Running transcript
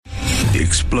The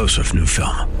explosive new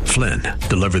film, Flynn,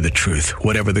 deliver the truth,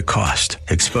 whatever the cost,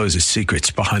 exposes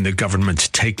secrets behind the government's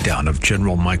takedown of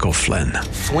General Michael Flynn.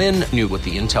 Flynn knew what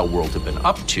the intel world had been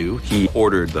up to. He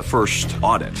ordered the first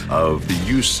audit of the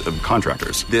use of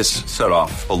contractors. This set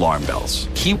off alarm bells.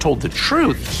 He told the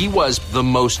truth. He was the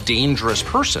most dangerous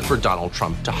person for Donald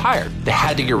Trump to hire. They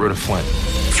had to get rid of Flynn.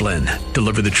 Flynn,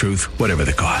 deliver the truth, whatever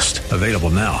the cost. Available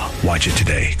now. Watch it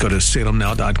today. Go to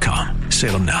salemnow.com.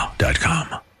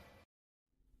 salemnow.com.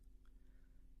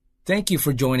 Thank you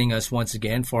for joining us once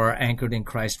again for our Anchored in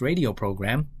Christ radio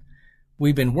program.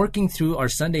 We've been working through our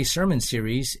Sunday sermon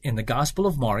series in the Gospel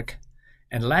of Mark,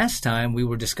 and last time we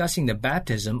were discussing the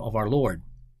baptism of our Lord.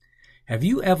 Have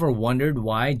you ever wondered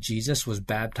why Jesus was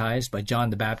baptized by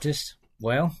John the Baptist?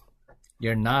 Well,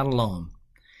 you're not alone.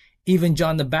 Even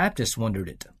John the Baptist wondered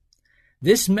it.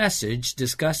 This message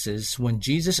discusses when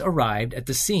Jesus arrived at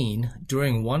the scene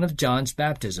during one of John's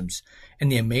baptisms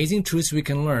and the amazing truths we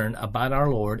can learn about our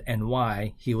Lord and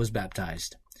why he was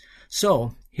baptized.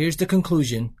 So, here's the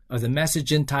conclusion of the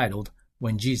message entitled,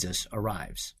 When Jesus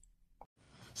Arrives.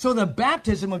 So the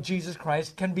baptism of Jesus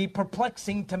Christ can be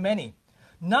perplexing to many.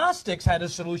 Gnostics had a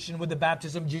solution with the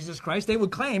baptism of Jesus Christ. They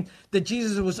would claim that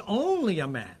Jesus was only a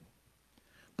man,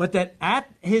 but that at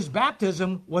his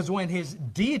baptism was when his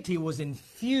deity was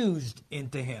infused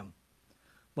into him.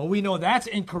 But we know that's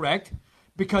incorrect,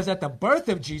 because at the birth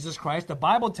of Jesus Christ, the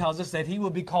Bible tells us that he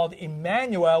will be called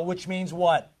Emmanuel, which means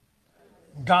what?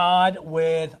 God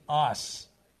with us.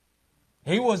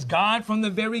 He was God from the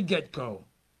very get-go.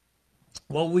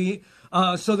 Well,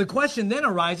 so the question then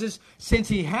arises, since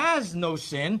he has no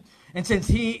sin, and since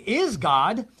he is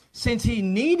God, since he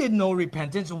needed no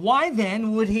repentance, why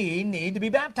then would he need to be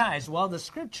baptized? Well, the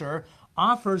scripture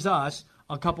offers us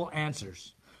a couple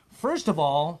answers. First of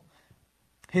all,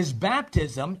 his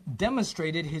baptism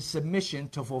demonstrated his submission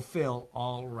to fulfill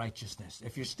all righteousness.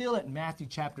 If you're still at Matthew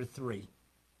chapter 3,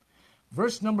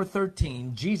 verse number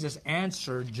 13, Jesus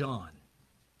answered John.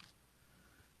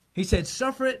 He said,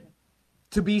 "Suffer it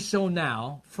to be so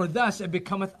now, for thus it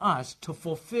becometh us to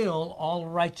fulfill all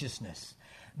righteousness."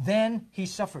 Then he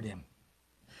suffered him.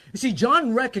 You see,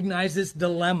 John recognized this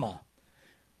dilemma.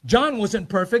 John wasn't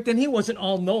perfect and he wasn't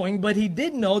all-knowing, but he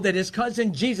did know that his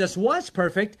cousin Jesus was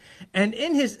perfect. And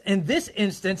in this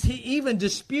instance, he even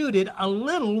disputed a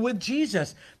little with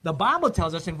Jesus. The Bible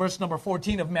tells us in verse number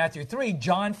 14 of Matthew 3,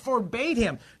 John forbade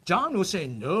him. John was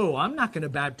saying, "No, I'm not going to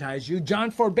baptize you." John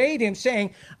forbade him,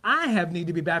 saying, "I have need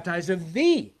to be baptized of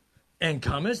thee, and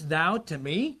comest thou to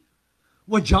me?"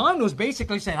 Well, John was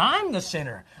basically saying, I'm the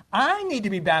sinner. I need to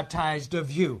be baptized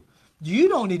of you. You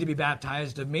don't need to be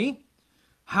baptized of me.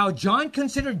 How John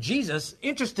considered Jesus,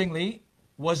 interestingly,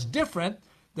 was different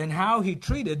than how he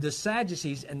treated the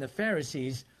Sadducees and the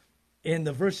Pharisees in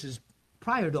the verses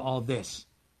prior to all this.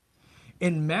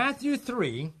 In Matthew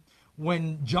 3,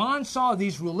 when John saw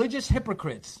these religious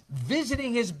hypocrites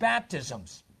visiting his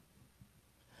baptisms,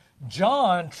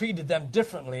 John treated them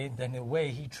differently than the way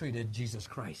he treated Jesus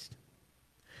Christ.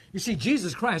 You see,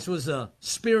 Jesus Christ was a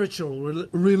spiritual,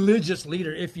 religious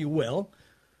leader, if you will.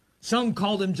 Some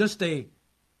called him just a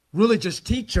religious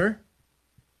teacher.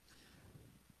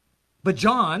 But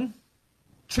John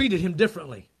treated him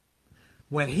differently.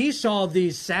 When he saw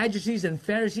these Sadducees and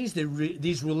Pharisees,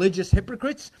 these religious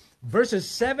hypocrites, verses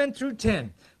 7 through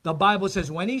 10, the Bible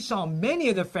says, when he saw many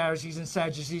of the Pharisees and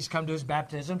Sadducees come to his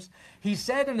baptisms, he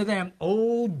said unto them,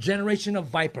 "O generation of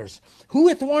vipers, who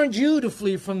hath warned you to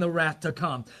flee from the wrath to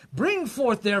come? Bring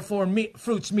forth therefore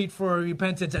fruits meet for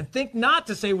repentance, and think not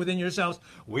to say within yourselves,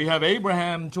 We have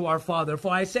Abraham to our father.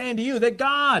 For I say unto you that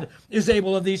God is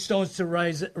able of these stones to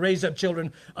raise up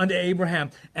children unto Abraham.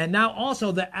 And now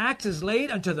also the axe is laid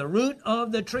unto the root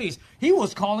of the trees." He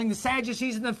was calling the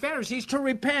Sadducees and the Pharisees to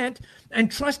repent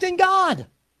and trust in God.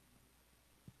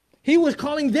 He was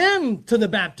calling them to the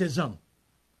baptism.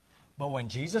 But when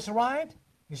Jesus arrived,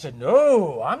 he said,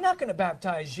 "No, I'm not going to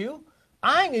baptize you.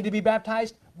 I need to be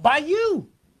baptized by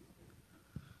you."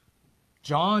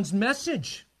 John's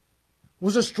message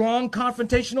was a strong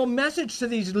confrontational message to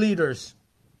these leaders.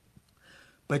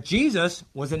 But Jesus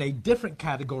was in a different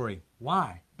category.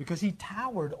 Why? Because he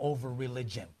towered over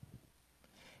religion.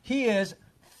 He is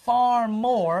far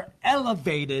more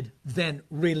elevated than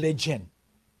religion.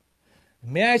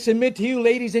 May I submit to you,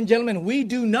 ladies and gentlemen, we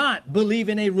do not believe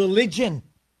in a religion.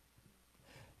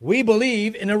 We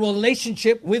believe in a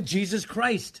relationship with Jesus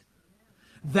Christ.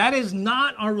 That is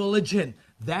not our religion.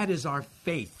 That is our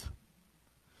faith.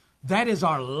 That is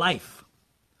our life.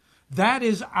 That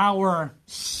is our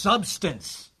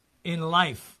substance in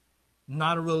life,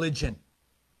 not a religion.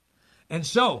 And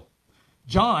so,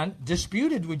 John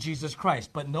disputed with Jesus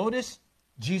Christ. But notice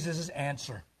Jesus'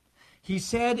 answer. He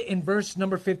said in verse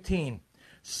number 15,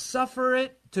 suffer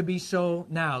it to be so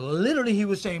now. Literally, he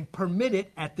was saying, permit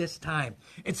it at this time.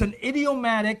 It's an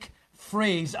idiomatic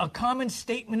phrase, a common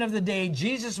statement of the day.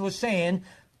 Jesus was saying,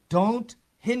 don't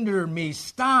hinder me.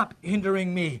 Stop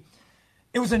hindering me.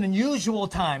 It was an unusual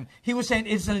time. He was saying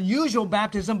it's an unusual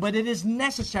baptism, but it is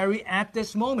necessary at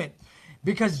this moment.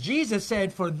 Because Jesus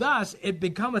said, for thus it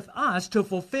becometh us to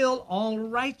fulfill all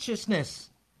righteousness.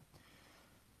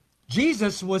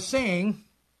 Jesus was saying,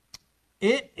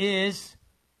 it is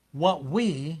what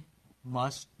we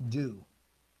must do.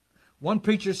 One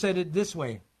preacher said it this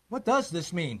way. What does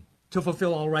this mean, to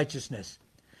fulfill all righteousness?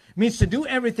 It means to do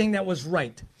everything that was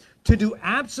right, to do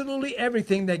absolutely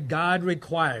everything that God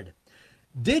required.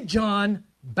 Did John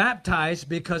baptize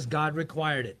because God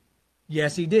required it?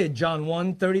 Yes, he did. John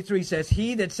 1:33 says,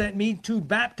 he that sent me to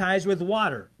baptize with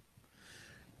water.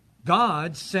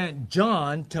 God sent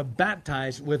John to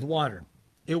baptize with water.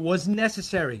 It was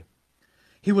necessary.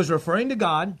 He was referring to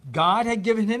God. God had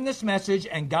given him this message,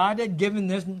 and God had given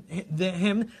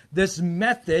him this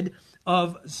method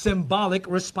of symbolic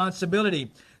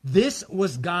responsibility. This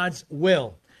was God's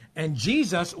will. And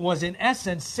Jesus was in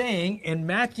essence saying in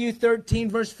Matthew 13,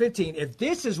 verse 15, if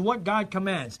this is what God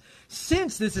commands,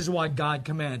 since this is what God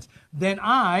commands, then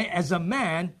I, as a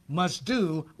man, must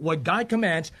do what God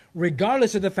commands,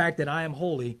 regardless of the fact that I am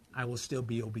holy, I will still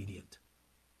be obedient.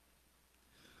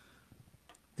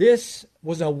 This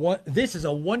is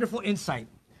a wonderful insight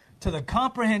to the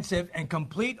comprehensive and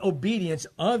complete obedience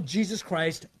of Jesus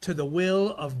Christ to the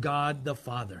will of God the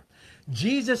Father.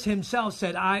 Jesus himself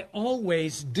said, I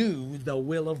always do the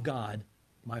will of God,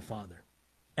 my Father.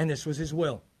 And this was his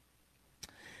will.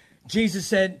 Jesus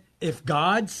said, if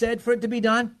God said for it to be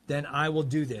done, then I will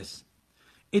do this.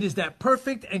 It is that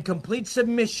perfect and complete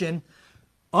submission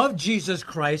of Jesus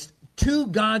Christ to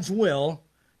God's will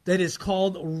that is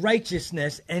called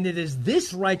righteousness. And it is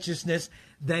this righteousness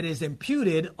that is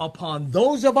imputed upon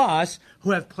those of us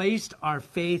who have placed our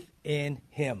faith in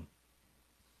him.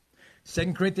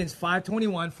 2 Corinthians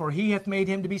 5:21, for he hath made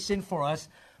him to be sin for us,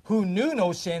 who knew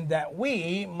no sin, that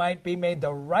we might be made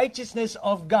the righteousness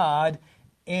of God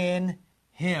in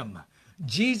him.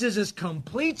 Jesus'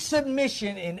 complete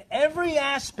submission in every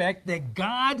aspect that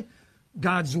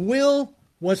God's will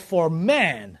was for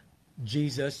man,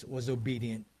 Jesus was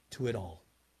obedient to it all.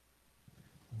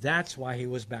 That's why he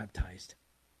was baptized.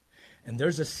 And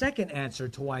there's a second answer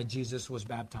to why Jesus was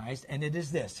baptized, and it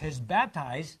is this. His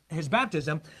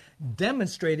baptism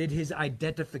demonstrated his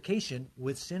identification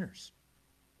with sinners.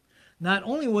 Not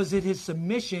only was it his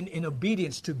submission in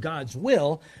obedience to God's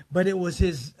will, but it was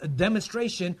his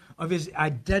demonstration of his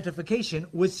identification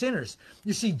with sinners.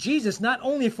 You see, Jesus not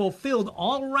only fulfilled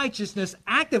all righteousness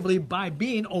actively by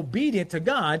being obedient to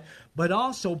God, but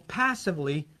also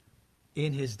passively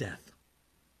in his death.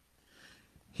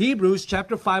 Hebrews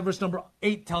chapter 5 verse number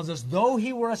 8 tells us, though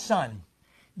he were a son,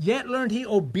 yet learned he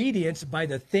obedience by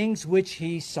the things which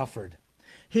he suffered.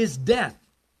 His death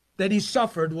that he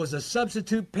suffered was a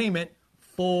substitute payment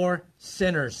for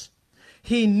sinners.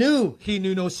 He knew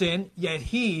no sin, yet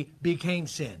he became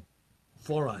sin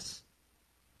for us.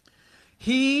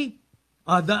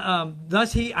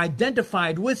 Thus he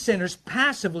identified with sinners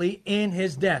passively in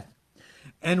his death.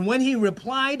 And when he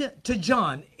replied to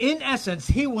John, in essence,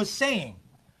 he was saying,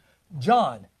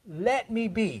 John, let me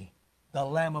be the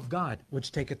Lamb of God,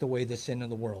 which taketh away the sin of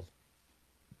the world.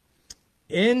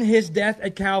 In his death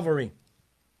at Calvary,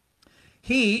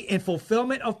 he, in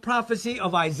fulfillment of prophecy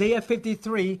of Isaiah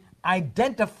 53,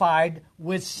 identified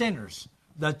with sinners.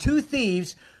 The two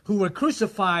thieves who were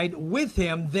crucified with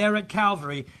him there at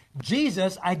Calvary,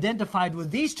 Jesus identified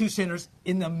with these two sinners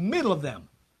in the middle of them,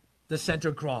 the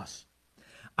center cross.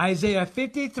 Isaiah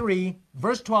 53,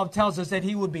 verse 12 tells us that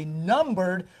he would be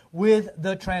numbered with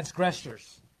the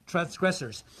transgressors.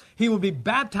 He would be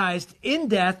baptized in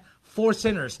death for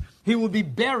sinners. He would be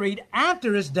buried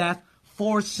after his death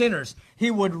for sinners. He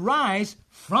would rise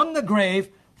from the grave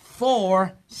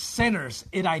for sinners.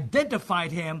 It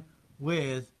identified him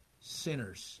with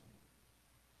sinners.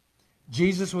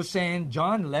 Jesus was saying,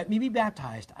 John, let me be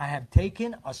baptized. I have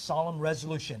taken a solemn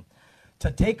resolution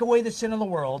to take away the sin of the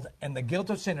world and the guilt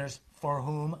of sinners for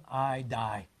whom I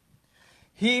die.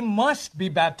 He must be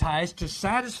baptized to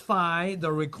satisfy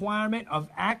the requirement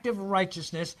of active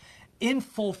righteousness in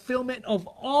fulfillment of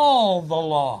all the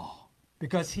law,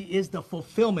 because he is the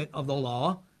fulfillment of the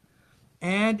law,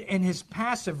 and in his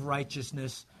passive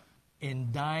righteousness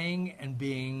in dying and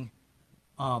being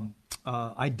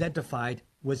identified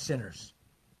with sinners.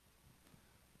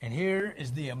 And here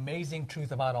is the amazing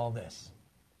truth about all this.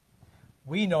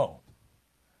 We know,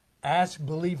 as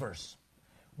believers,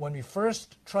 when we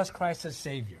first trust Christ as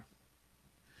Savior,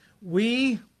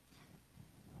 we,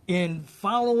 in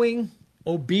following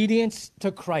obedience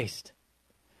to Christ,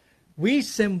 we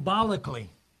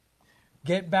symbolically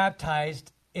get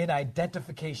baptized in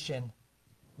identification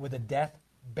with the death,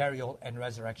 burial, and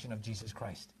resurrection of Jesus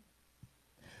Christ.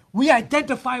 We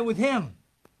identify with him,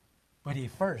 but he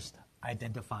first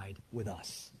identified with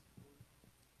us.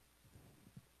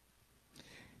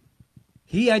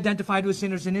 He identified with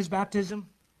sinners in his baptism.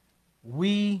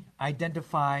 We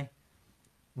identify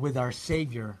with our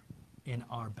Savior in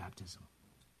our baptism.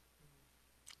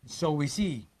 So we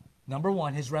see, number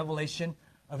one, his revelation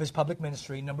of his public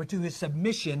ministry. Number two, his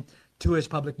submission to his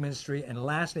public ministry. And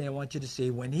lastly, I want you to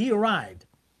see, when he arrived,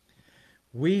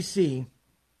 we see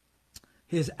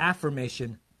his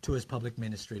affirmation to his public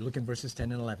ministry. Look in verses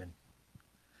 10 and 11.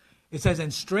 It says,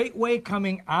 and straightway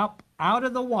coming up out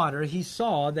of the water, he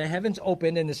saw the heavens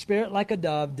opened and the Spirit like a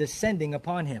dove descending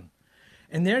upon him.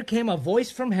 And there came a voice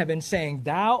from heaven saying,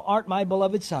 Thou art my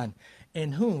beloved Son,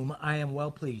 in whom I am well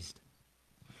pleased.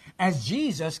 As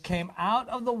Jesus came out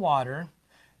of the water,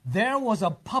 there was a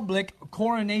public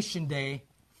coronation day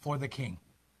for the king.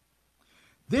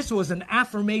 This was an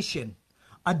affirmation,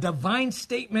 a divine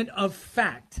statement of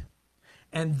fact.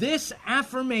 And this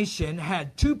affirmation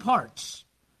had two parts.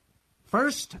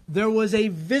 First, there was a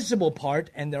visible part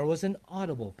and there was an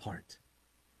audible part.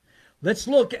 Let's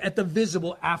look at the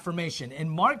visible affirmation. In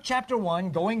Mark chapter 1,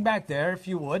 going back there, if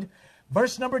you would,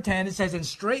 verse number 10, it says, and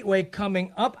straightway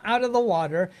coming up out of the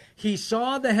water, he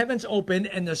saw the heavens opened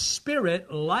and the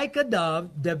Spirit like a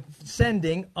dove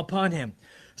descending upon him.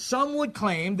 Some would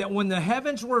claim that when the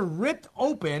heavens were ripped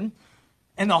open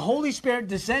and the Holy Spirit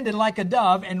descended like a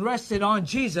dove and rested on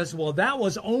Jesus, well, that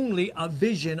was only a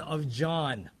vision of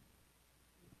John.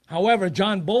 However,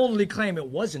 John boldly claimed it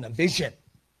wasn't a vision.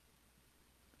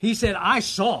 He said, I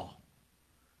saw.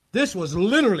 This was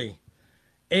literally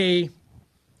an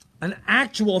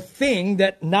actual thing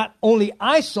that not only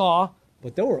I saw,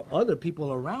 but there were other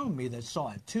people around me that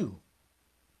saw it too.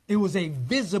 It was a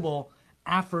visible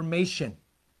affirmation.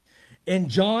 In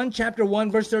John chapter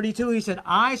 1, verse 32, he said,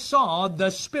 I saw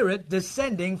the Spirit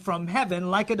descending from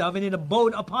heaven like a dove, and it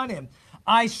abode upon him.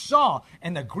 I saw.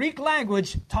 And the Greek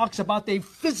language talks about a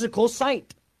physical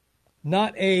sight,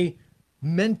 not a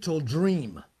mental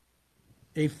dream.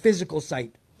 A physical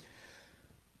sight.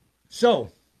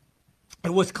 So,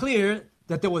 it was clear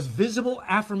that there was visible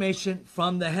affirmation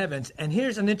from the heavens. And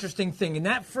here's an interesting thing. In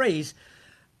that phrase,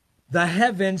 the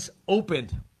heavens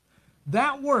opened.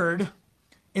 That word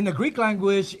in the Greek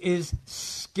language is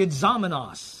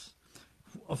schizomenos,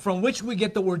 from which we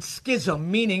get the word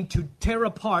schism, meaning to tear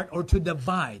apart or to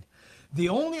divide. The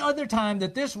only other time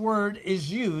that this word is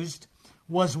used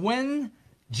was when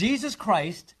Jesus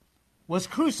Christ was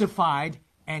crucified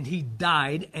and he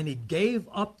died and he gave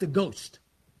up the ghost.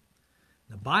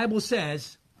 The Bible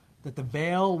says that the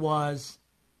veil was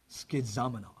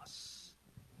schizomenos,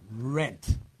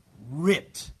 rent,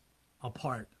 ripped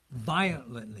apart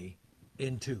violently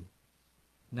in two.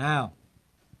 Now,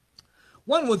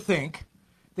 one would think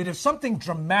that if something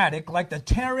dramatic like the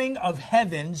tearing of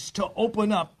heavens to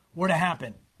open up were to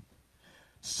happen,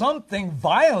 something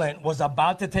violent was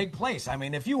about to take place. I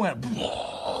mean, if you went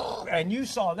and you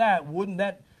saw that, wouldn't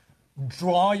that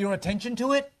draw your attention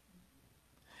to it?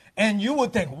 And you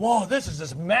would think, whoa, this is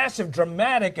this massive,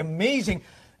 dramatic, amazing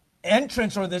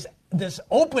entrance or this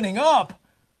opening up.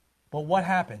 But what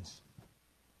happens?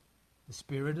 The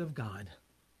Spirit of God,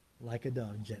 like a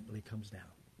dove, gently comes down.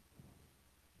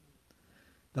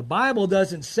 The Bible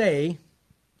doesn't say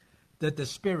that the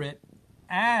Spirit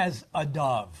as a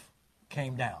dove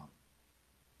came down.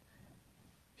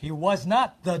 He was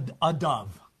not a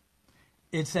dove.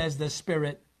 It says the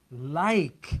Spirit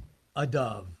like a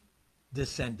dove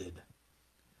descended.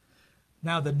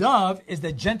 Now the dove is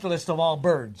the gentlest of all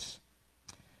birds.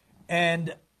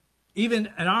 And even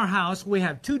in our house, we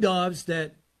have two doves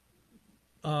that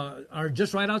are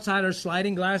just right outside our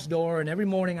sliding glass door. And every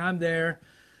morning I'm there.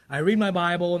 I read my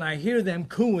Bible and I hear them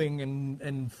cooing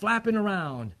and flapping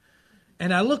around.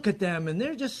 And I look at them and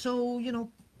they're just so,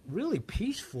 really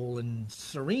peaceful and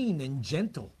serene and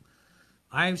gentle.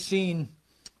 I've seen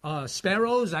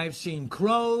sparrows, I've seen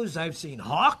crows, I've seen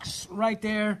hawks right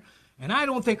there. And I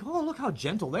don't think, oh, look how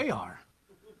gentle they are.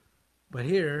 But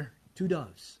here, two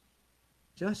doves,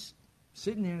 just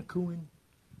sitting there cooing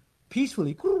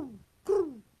peacefully.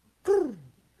 Then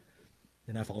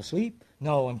I fall asleep.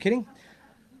 No, I'm kidding.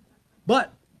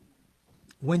 But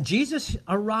when Jesus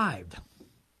arrived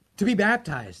to be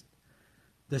baptized,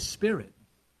 the Spirit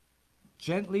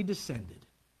gently descended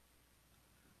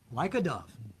like a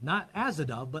dove, not as a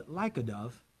dove, but like a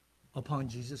dove, upon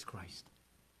Jesus Christ.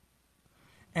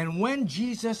 And when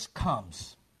Jesus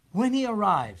comes, when he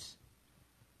arrives,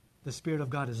 the Spirit of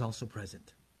God is also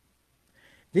present.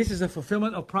 This is a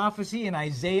fulfillment of prophecy in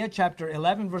Isaiah chapter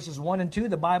 11, verses 1 and 2.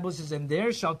 The Bible says, "And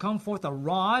there shall come forth a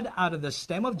rod out of the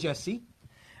stem of Jesse,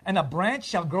 and a branch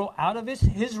shall grow out of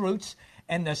his roots,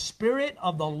 and the Spirit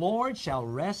of the Lord shall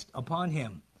rest upon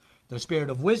him. The Spirit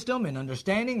of wisdom and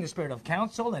understanding, the Spirit of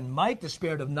counsel and might, the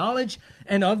Spirit of knowledge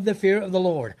and of the fear of the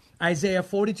Lord." Isaiah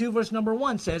 42, verse number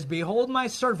 1 says, "Behold my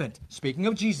servant," speaking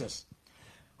of Jesus,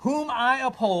 "whom I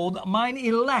uphold, mine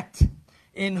elect,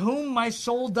 in whom my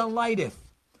soul delighteth.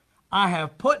 I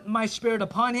have put my Spirit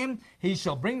upon him. He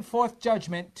shall bring forth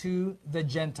judgment to the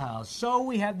Gentiles." So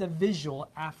we have the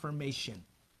visual affirmation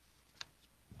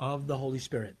of the Holy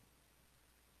Spirit.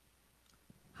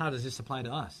 How does this apply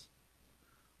to us?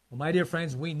 Well, my dear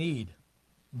friends, we need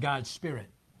God's Spirit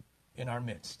in our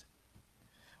midst.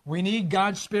 We need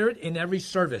God's Spirit in every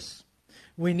service.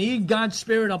 We need God's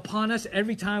Spirit upon us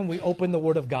every time we open the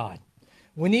Word of God.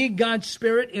 We need God's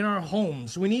Spirit in our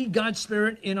homes. We need God's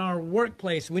Spirit in our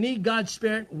workplace. We need God's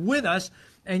Spirit with us.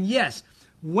 And yes,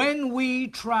 when we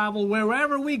travel,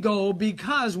 wherever we go,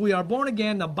 because we are born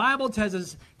again, the Bible tells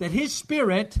us that His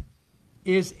Spirit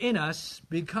is in us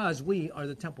because we are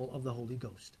the temple of the Holy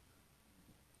Ghost.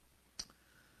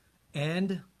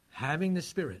 And having the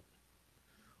Spirit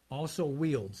also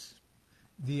wields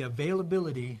the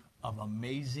availability of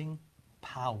amazing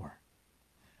power.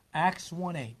 Acts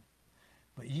 1:8.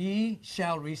 "But ye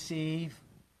shall receive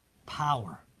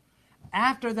power."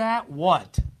 After that,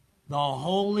 what? "The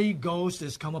Holy Ghost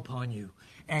is come upon you,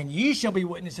 and ye shall be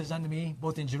witnesses unto me,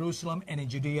 both in Jerusalem and in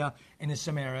Judea and in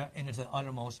Samaria and into the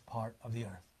uttermost part of the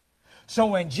earth." So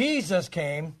when Jesus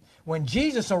came, when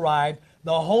Jesus arrived,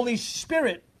 the Holy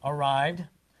Spirit arrived.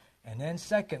 And then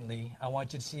secondly, I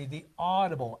want you to see the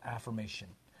audible affirmation.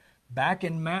 Back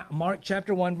in Mark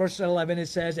chapter 1, verse 11, it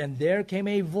says, "And there came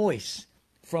a voice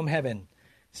from heaven,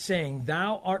 saying,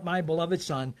 Thou art my beloved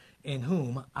Son, in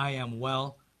whom I am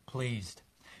well pleased."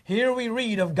 Here we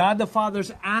read of God the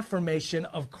Father's affirmation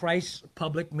of Christ's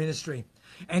public ministry.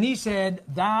 And he said,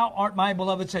 "Thou art my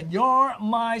beloved Son. You're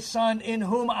my Son in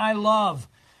whom I love.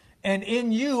 And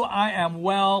in you I am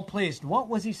well pleased." What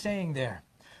was he saying there?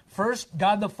 First,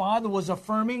 God the Father was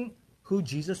affirming who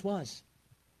Jesus was.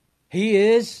 He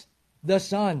is the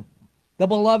Son, the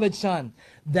beloved Son.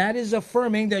 That is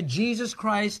affirming that Jesus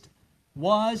Christ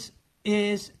was,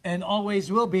 is, and always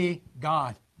will be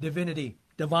God, divinity,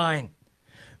 divine.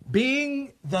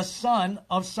 Being the Son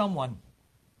of someone.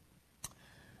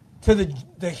 To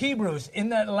the Hebrews in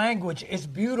that language is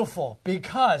beautiful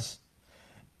because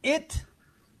it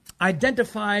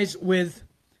identifies with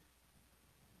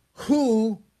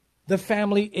who the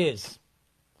family is.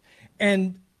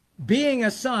 And being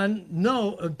a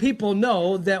son, people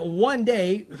know that one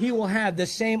day he will have the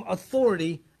same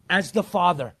authority as the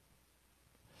Father.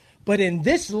 But in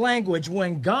this language,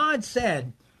 when God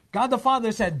the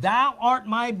Father said, "Thou art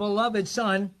my beloved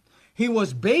Son," he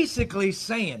was basically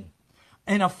saying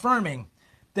and affirming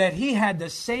that he had the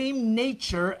same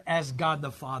nature as God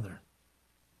the Father.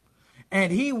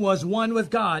 And he was one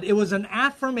with God. It was an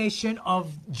affirmation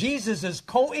of Jesus'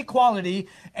 co-equality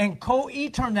and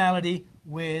co-eternality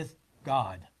with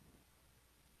God.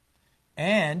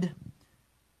 And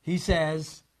he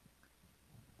says,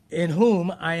 "In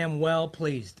whom I am well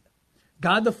pleased."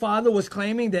 God the Father was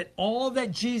claiming that all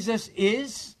that Jesus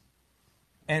is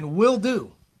and will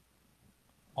do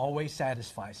always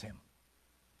satisfies him,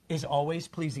 is always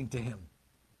pleasing to him.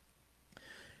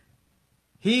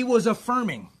 He was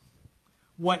affirming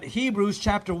what Hebrews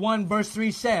chapter 1 verse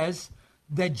 3 says,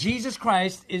 that Jesus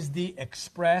Christ is the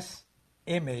express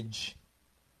image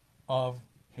of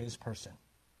his person.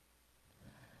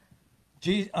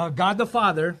 God the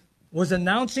Father was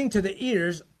announcing to the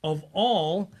ears of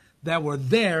all that were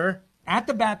there at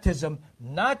the baptism,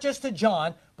 not just to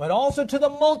John, but also to the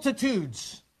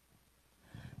multitudes,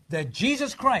 that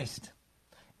Jesus Christ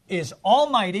is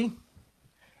almighty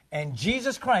and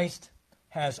Jesus Christ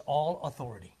has all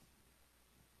authority.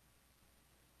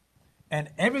 And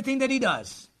everything that he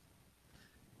does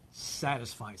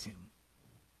satisfies him.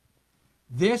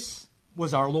 This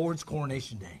was our Lord's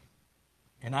coronation day.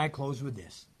 And I close with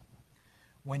this.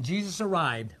 When Jesus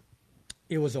arrived,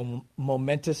 it was a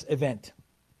momentous event.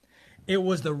 It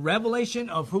was the revelation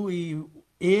of who he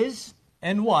is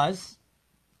and was.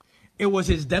 It was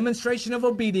his demonstration of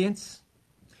obedience.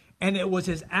 And it was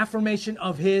his affirmation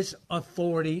of his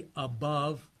authority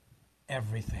above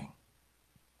everything.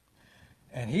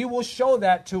 And he will show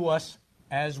that to us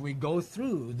as we go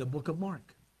through the book of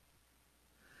Mark.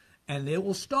 And it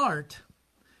will start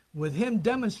with him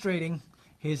demonstrating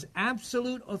his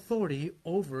absolute authority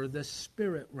over the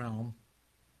spirit realm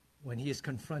when he is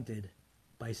confronted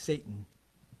by Satan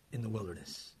in the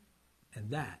wilderness. And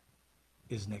that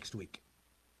is next week.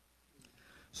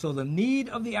 So the need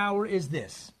of the hour is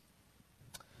this.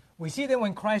 We see that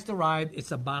when Christ arrived,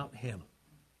 it's about him.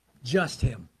 Just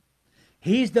him.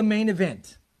 He's the main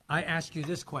event. I ask you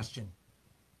this question.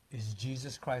 Is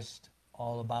Jesus Christ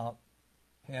all about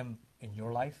him in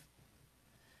your life?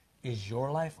 Is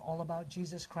your life all about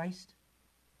Jesus Christ?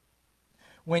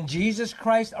 When Jesus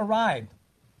Christ arrived,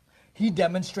 he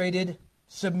demonstrated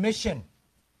submission.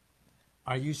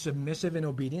 Are you submissive and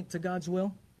obedient to God's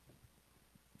will?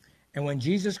 And when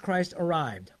Jesus Christ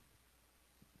arrived,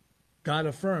 God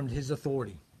affirmed his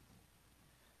authority.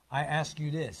 I ask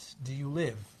you this, do you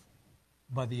live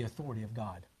by the authority of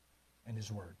God and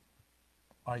his word?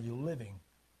 Are you living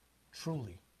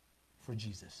truly for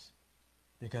Jesus?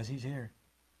 Because he's here.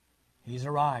 He's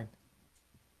arrived.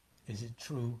 Is it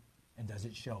true and does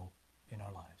it show in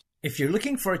our lives? If you're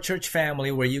looking for a church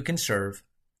family where you can serve,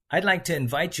 I'd like to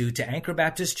invite you to Anchor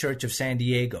Baptist Church of San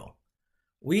Diego.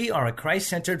 We are a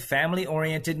Christ-centered,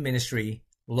 family-oriented ministry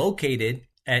located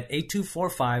at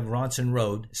 8245 Ronson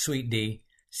Road, Suite D,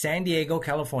 San Diego,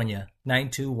 California,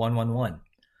 92111.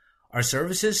 Our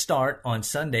services start on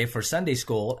Sunday for Sunday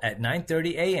school at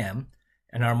 9:30 a.m.,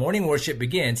 and our morning worship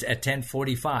begins at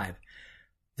 10:45.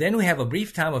 Then we have a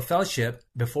brief time of fellowship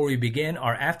before we begin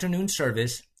our afternoon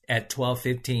service at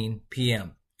 12:15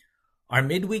 p.m. Our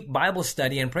midweek Bible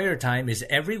study and prayer time is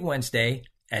every Wednesday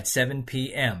at 7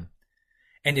 p.m.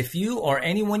 And if you or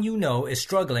anyone you know is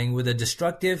struggling with a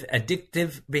destructive,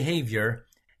 addictive behavior,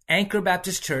 Anchor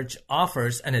Baptist Church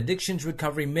offers an addictions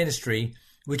recovery ministry,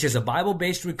 which is a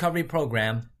Bible-based recovery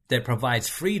program that provides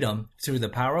freedom through the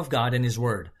power of God and his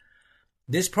word.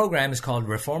 This program is called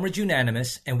Reformers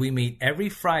Unanimous, and we meet every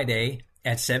Friday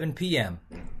at 7 p.m.,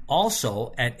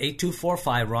 also at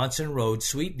 8245 Ronson Road,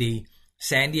 Suite D,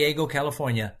 San Diego,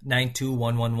 California,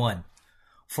 92111.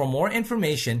 For more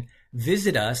information,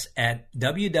 visit us at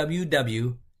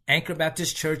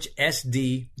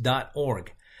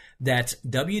www.anchorbaptistchurchsd.org. That's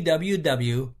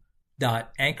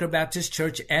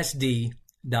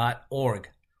www.anchorbaptistchurchsd.org.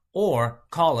 Or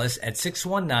call us at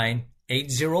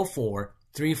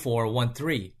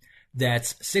 619-804-3413.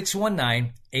 That's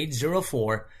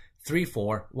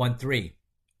 619-804-3413.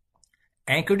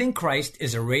 Anchored in Christ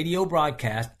is a radio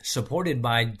broadcast supported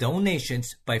by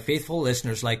donations by faithful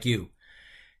listeners like you.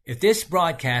 If this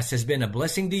broadcast has been a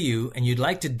blessing to you and you'd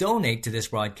like to donate to this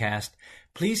broadcast,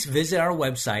 please visit our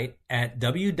website at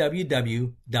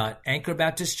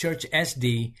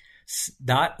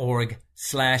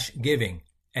www.anchorbaptistchurchsd.org/giving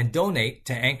and donate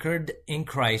to Anchored in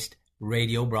Christ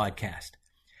radio broadcast.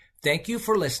 Thank you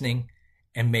for listening,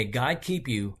 and may God keep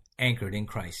you anchored in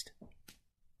Christ.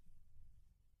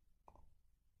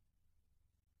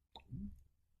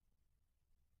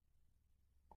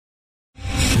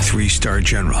 Three-star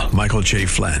General Michael J.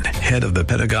 Flynn, head of the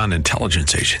Pentagon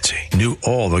Intelligence Agency, knew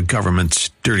all the government's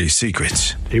dirty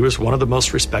secrets. He was one of the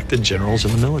most respected generals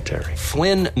in the military.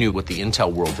 Flynn knew what the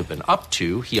intel world had been up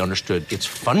to. He understood its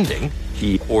funding.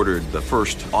 He ordered the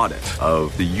first audit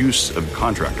of the use of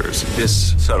contractors.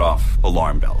 This set off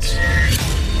alarm bells.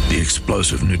 The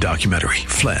explosive new documentary,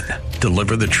 Flynn,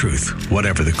 Deliver the Truth,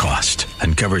 Whatever the Cost,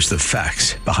 uncovers the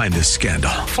facts behind this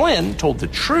scandal. Flynn told the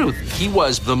truth. He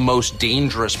was the most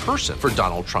dangerous person for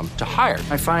Donald Trump to hire.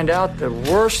 I find out the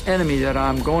worst enemy that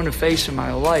I'm going to face in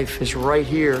my life is right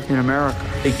here in America.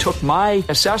 They took my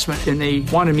assessment and they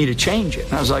wanted me to change it.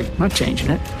 And I was like, I'm not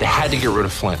changing it. They had to get rid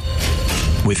of Flynn.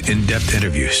 With in-depth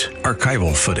interviews,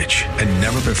 archival footage, and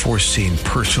never-before-seen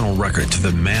personal records of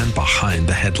the man behind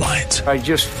the headlines. I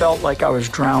just felt like I was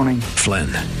drowning. Flynn,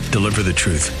 Deliver the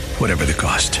Truth, Whatever the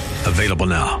Cost. Available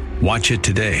now. Watch it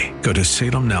today. Go to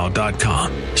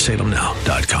salemnow.com.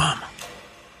 salemnow.com.